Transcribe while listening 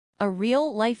A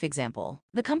real-life example.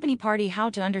 The company party: how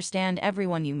to understand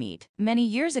everyone you meet. Many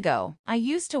years ago, I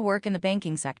used to work in the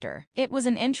banking sector. It was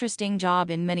an interesting job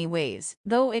in many ways,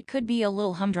 though it could be a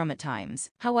little humdrum at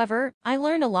times. However, I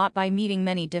learned a lot by meeting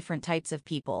many different types of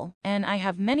people, and I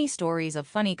have many stories of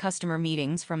funny customer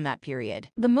meetings from that period.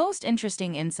 The most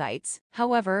interesting insights,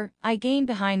 however, I gained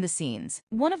behind the scenes.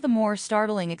 One of the more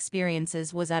startling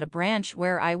experiences was at a branch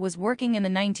where I was working in the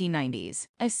 1990s.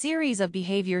 A series of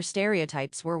behavior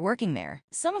stereotypes were working there.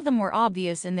 Some of them were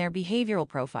obvious in their behavioral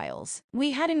profiles.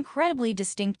 We had incredibly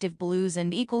distinctive blues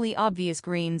and equally obvious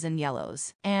greens and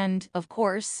yellows. And, of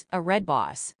course, a red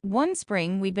boss. One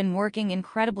spring we'd been working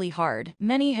incredibly hard,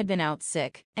 many had been out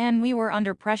sick, and we were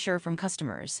under pressure from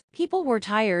customers. People were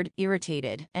tired,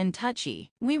 irritated, and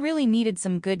touchy. We really needed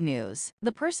some good news.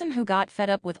 The person who got fed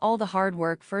up with all the hard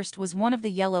work first was one of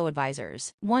the yellow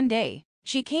advisors. One day,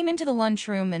 she came into the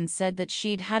lunchroom and said that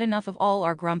she'd had enough of all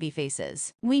our grumpy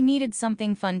faces. We needed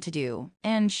something fun to do,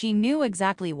 and she knew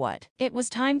exactly what. It was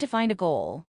time to find a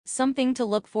goal, something to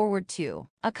look forward to.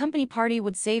 A company party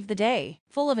would save the day.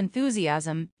 Full of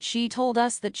enthusiasm, she told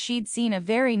us that she'd seen a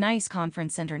very nice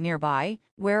conference center nearby,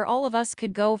 where all of us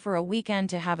could go for a weekend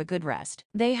to have a good rest.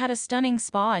 They had a stunning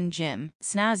spa and gym,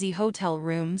 snazzy hotel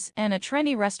rooms, and a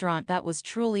trendy restaurant that was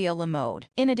truly a la mode.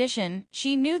 In addition,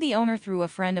 she knew the owner through a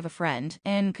friend of a friend,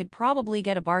 and could probably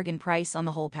get a bargain price on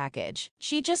the whole package.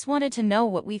 She just wanted to know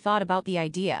what we thought about the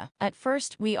idea. At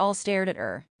first, we all stared at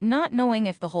her, not knowing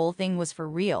if the whole thing was for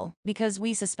real, because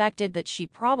we suspected that she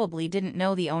probably didn't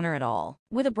know the owner at all.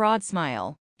 With a broad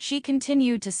smile, she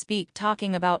continued to speak,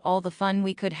 talking about all the fun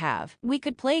we could have. We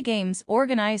could play games,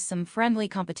 organize some friendly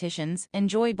competitions,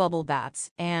 enjoy bubble baths,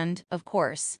 and, of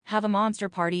course, have a monster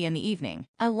party in the evening.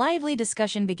 A lively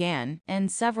discussion began,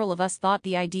 and several of us thought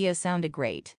the idea sounded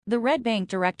great. The Red Bank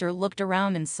director looked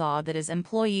around and saw that his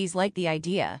employees liked the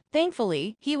idea.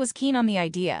 Thankfully, he was keen on the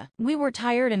idea. We were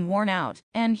tired and worn out,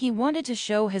 and he wanted to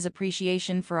show his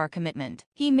appreciation for our commitment.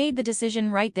 He made the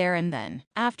decision right there and then.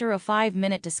 After a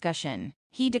 5-minute discussion,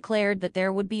 he declared that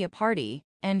there would be a party,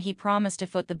 and he promised to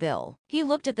foot the bill. He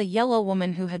looked at the yellow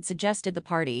woman who had suggested the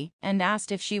party, and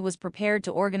asked if she was prepared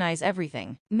to organize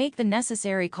everything, make the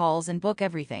necessary calls and book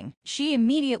everything. She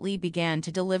immediately began to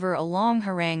deliver a long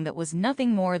harangue that was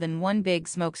nothing more than one big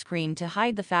smokescreen to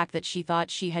hide the fact that she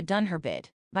thought she had done her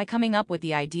bit by coming up with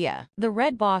the idea. The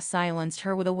red boss silenced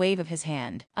her with a wave of his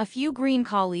hand. A few green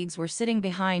colleagues were sitting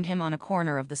behind him on a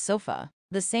corner of the sofa,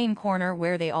 the same corner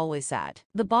where they always sat.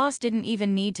 The boss didn't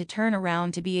even need to turn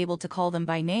around to be able to call them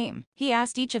by name. He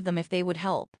asked each of them if they would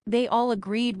help. They all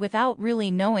agreed without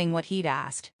really knowing what he'd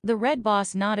asked. The red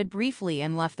boss nodded briefly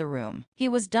and left the room. He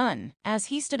was done. As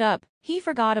he stood up, he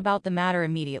forgot about the matter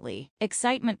immediately.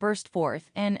 Excitement burst forth,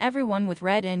 and everyone with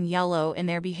red and yellow in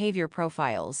their behavior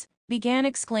profiles began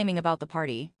exclaiming about the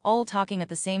party, all talking at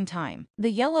the same time. The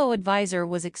yellow advisor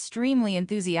was extremely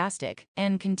enthusiastic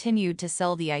and continued to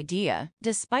sell the idea,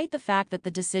 despite the fact that the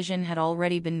decision had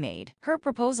already been made. Her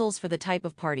proposals for the type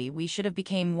of party we should have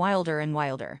became wilder and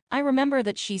wilder. I remember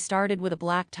that she started with a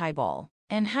black tie ball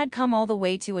and had come all the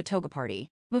way to a toga party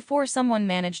before someone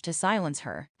managed to silence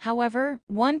her. However,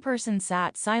 one person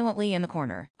sat silently in the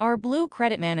corner. Our blue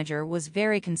credit manager was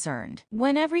very concerned.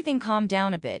 When everything calmed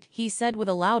down a bit, he said with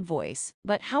a loud voice,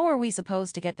 "But how are we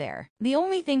supposed to get there?" The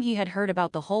only thing he had heard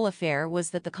about the whole affair was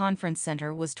that the conference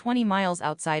center was 20 miles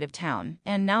outside of town,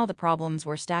 and now the problems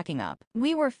were stacking up.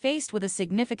 We were faced with a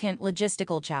significant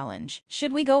logistical challenge.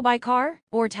 Should we go by car?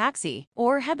 Or taxi?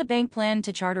 Or had the bank planned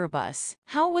to charter a bus?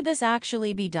 How would this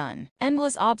actually be done?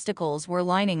 Endless obstacles were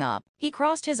lining up. He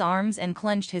crossed his arms and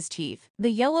clenched his teeth.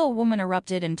 The yellow woman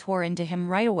erupted and tore into him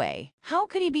right away. How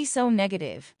could he be so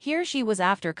negative? Here she was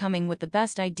after coming with the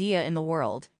best idea in the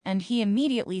world, and he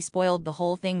immediately spoiled the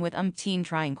whole thing with umpteen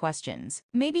trying questions.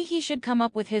 Maybe he should come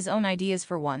up with his own ideas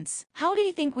for once. How did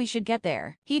he think we should get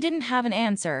there? He didn't have an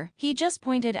answer. He just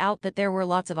pointed out that there were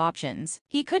lots of options.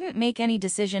 He couldn't make any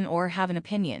decision or have an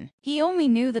opinion. He only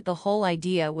knew that the whole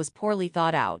idea was poorly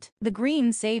thought out. The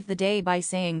Greens saved the day by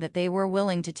saying that they were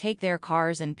willing to take their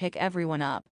cars and pick everyone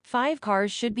up. 5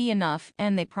 cars should be enough,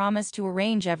 and they promised to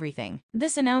arrange everything.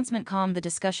 This announcement calmed the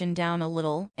discussion down a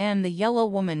little, and the yellow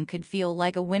woman could feel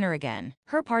like a winner again.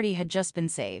 Her party had just been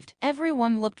saved.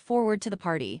 Everyone looked forward to the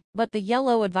party, but the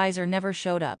yellow advisor never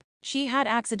showed up. She had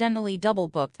accidentally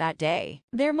double-booked that day.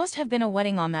 There must have been a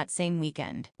wedding on that same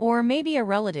weekend. Or maybe a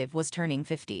relative was turning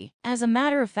 50. As a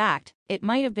matter of fact, it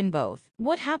might have been both.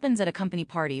 What happens at a company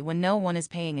party when no one is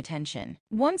paying attention?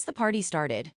 Once the party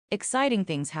started, exciting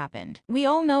things happened. We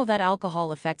all know that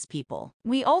alcohol affects people.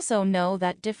 We also know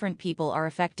that different people are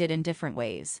affected in different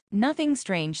ways. Nothing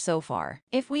strange so far.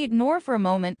 If we ignore for a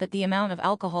moment that the amount of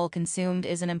alcohol consumed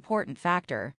is an important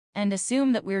factor, and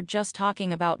assume that we're just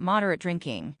talking about moderate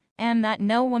drinking, and that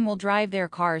no one will drive their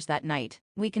cars that night,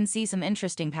 we can see some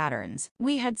interesting patterns.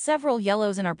 We had several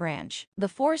yellows in our branch. The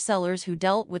 4 sellers who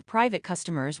dealt with private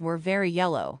customers were very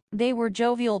yellow. They were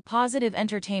jovial, positive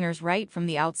entertainers right from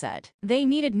the outset. They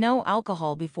needed no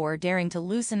alcohol before daring to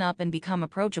loosen up and become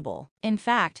approachable. In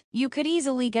fact, you could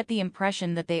easily get the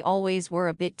impression that they always were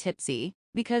a bit tipsy,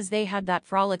 because they had that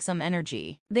frolicsome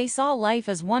energy. They saw life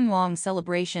as one long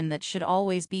celebration that should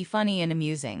always be funny and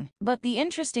amusing. But the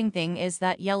interesting thing is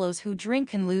that yellows who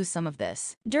drink can lose some of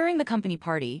this. During the company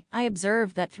party, I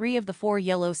observed that 3 of the 4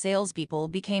 yellow salespeople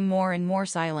became more and more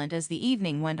silent as the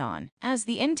evening went on. As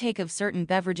the intake of certain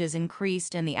beverages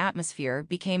increased and the atmosphere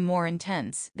became more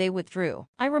intense, they withdrew.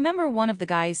 I remember one of the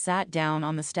guys sat down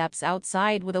on the steps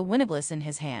outside with a windowglass in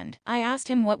his hand. I asked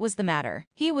him what was the matter.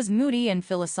 He was moody and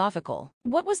philosophical.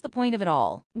 What was the point of it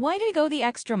all? Why did he go the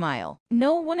extra mile?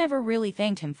 No one ever really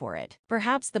thanked him for it.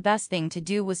 Perhaps the best thing to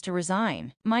do was to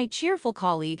resign. My cheerful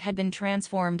colleague had been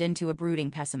transformed into a brooding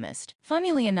pessimist.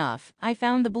 Funnily enough, I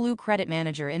found the blue credit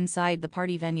manager inside the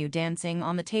party venue dancing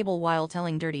on the table while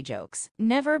telling dirty jokes.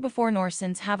 Never before nor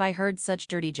since have I heard such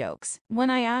dirty jokes. When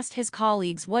I asked his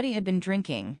colleagues what he had been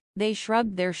drinking, they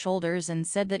shrugged their shoulders and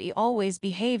said that he always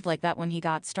behaved like that when he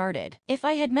got started. If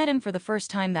I had met him for the first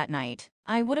time that night,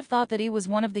 I would have thought that he was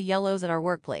one of the yellows at our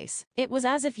workplace. It was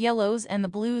as if yellows and the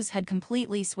blues had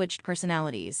completely switched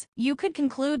personalities. You could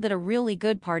conclude that a really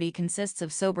good party consists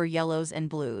of sober yellows and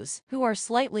blues, who are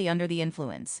slightly under the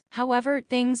influence. However,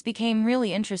 things became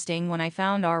really interesting when I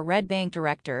found our Red Bank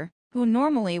director, who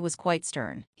normally was quite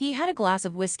stern. He had a glass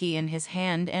of whiskey in his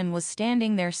hand and was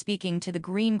standing there speaking to the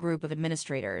green group of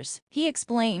administrators. He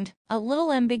explained, a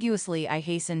little ambiguously I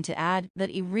hasten to add, that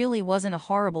he really wasn't a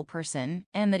horrible person,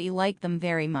 and that he liked them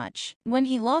very much. When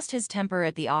he lost his temper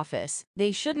at the office,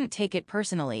 they shouldn't take it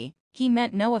personally. He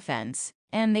meant no offense,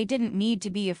 and they didn't need to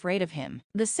be afraid of him.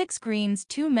 The 6 greens,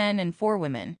 2 men and 4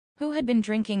 women, who had been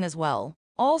drinking as well,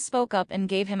 all spoke up and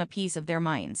gave him a piece of their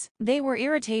minds. They were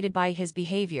irritated by his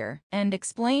behavior and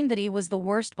explained that he was the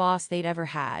worst boss they'd ever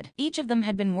had. Each of them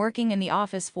had been working in the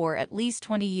office for at least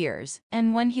 20 years,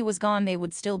 and when he was gone they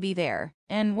would still be there.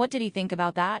 And what did he think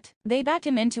about that? They backed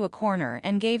him into a corner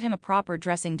and gave him a proper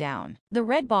dressing down. The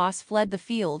red boss fled the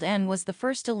field and was the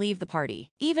first to leave the party.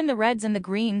 Even the reds and the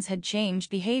greens had changed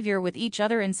behavior with each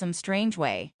other in some strange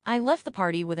way. I left the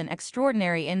party with an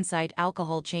extraordinary insight: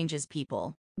 alcohol changes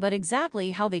people. But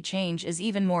exactly how they change is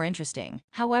even more interesting.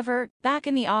 However, back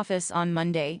in the office on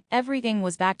Monday, everything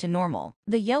was back to normal.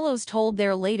 The yellows told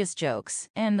their latest jokes,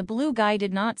 and the blue guy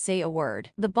did not say a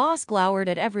word. The boss glowered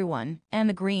at everyone, and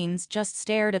the greens just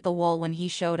stared at the wall when he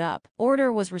showed up.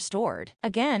 Order was restored.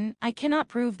 Again, I cannot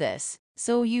prove this,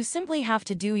 so you simply have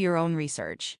to do your own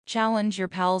research. Challenge your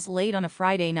pals late on a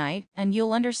Friday night, and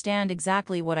you'll understand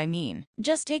exactly what I mean.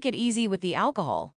 Just take it easy with the alcohol.